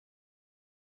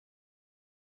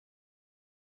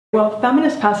Well,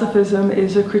 feminist pacifism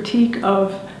is a critique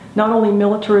of not only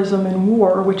militarism and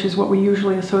war, which is what we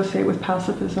usually associate with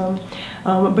pacifism,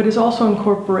 but is also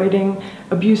incorporating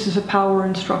abuses of power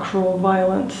and structural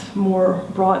violence more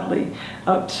broadly.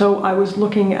 So I was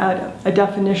looking at a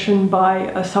definition by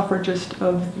a suffragist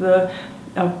of the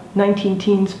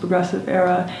 19-teens progressive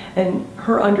era, and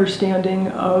her understanding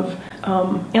of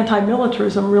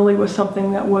anti-militarism really was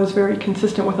something that was very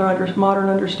consistent with our modern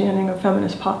understanding of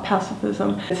feminist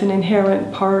pacifism. It's an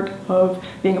inherent part of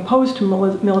being opposed to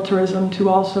militarism to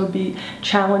also be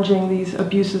challenging these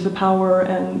abuses of power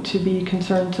and to be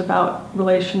concerned about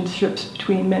relationships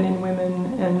between men and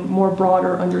women and more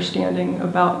broader understanding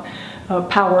about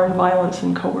power and violence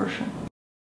and coercion.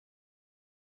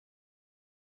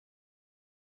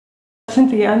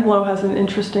 Cynthia Enlow has an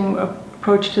interesting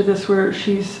approach to this, where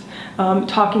she's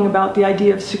talking about the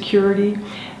idea of security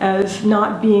as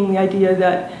not being the idea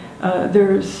that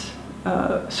there's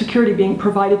security being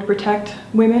provided to protect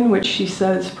women, which she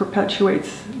says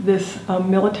perpetuates this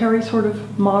military sort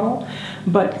of model,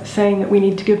 but saying that we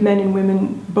need to give men and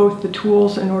women both the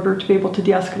tools in order to be able to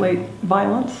de-escalate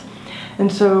violence.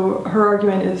 And so her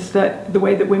argument is that the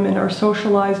way that women are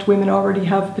socialized, women already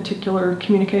have particular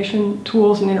communication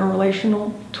tools and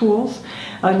interrelational tools.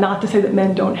 Not to say that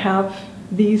men don't have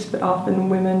these, but often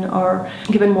women are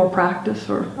given more practice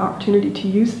or opportunity to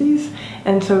use these.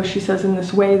 And so she says in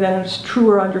this way that a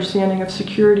truer understanding of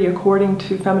security according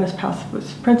to feminist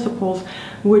pacifist principles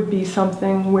would be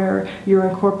something where you're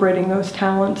incorporating those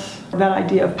talents, that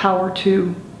idea of power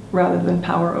to rather than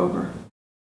power over.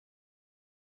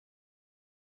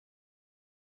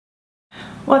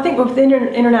 Well, I think within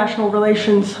international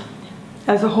relations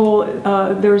as a whole,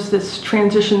 there's this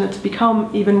transition that's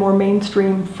become even more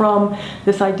mainstream from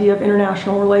this idea of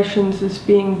international relations as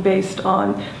being based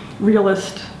on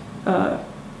realist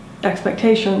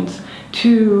expectations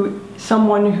to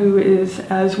someone who is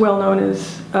as well known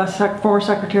as former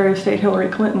Secretary of State Hillary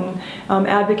Clinton,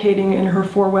 advocating in her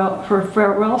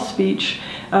farewell speech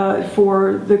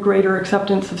for the greater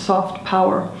acceptance of soft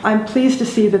power. I'm pleased to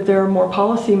see that there are more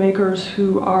policymakers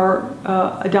who are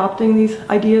adopting these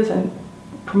ideas and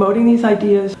promoting these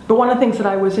ideas. But one of the things that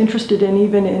I was interested in,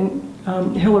 even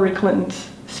in Hillary Clinton's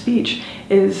speech,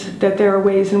 is that there are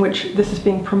ways in which this is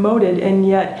being promoted, and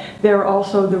yet there are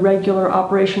also the regular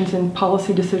operations and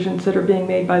policy decisions that are being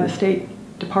made by the State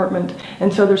Department.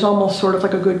 And so there's almost sort of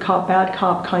like a good cop, bad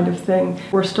cop kind of thing.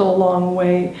 We're still a long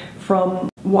way from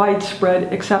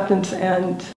widespread acceptance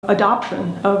and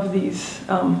adoption of these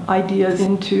ideas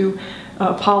into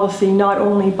policy, not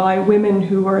only by women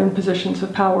who are in positions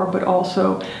of power, but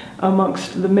also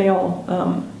amongst the male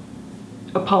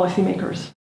policymakers.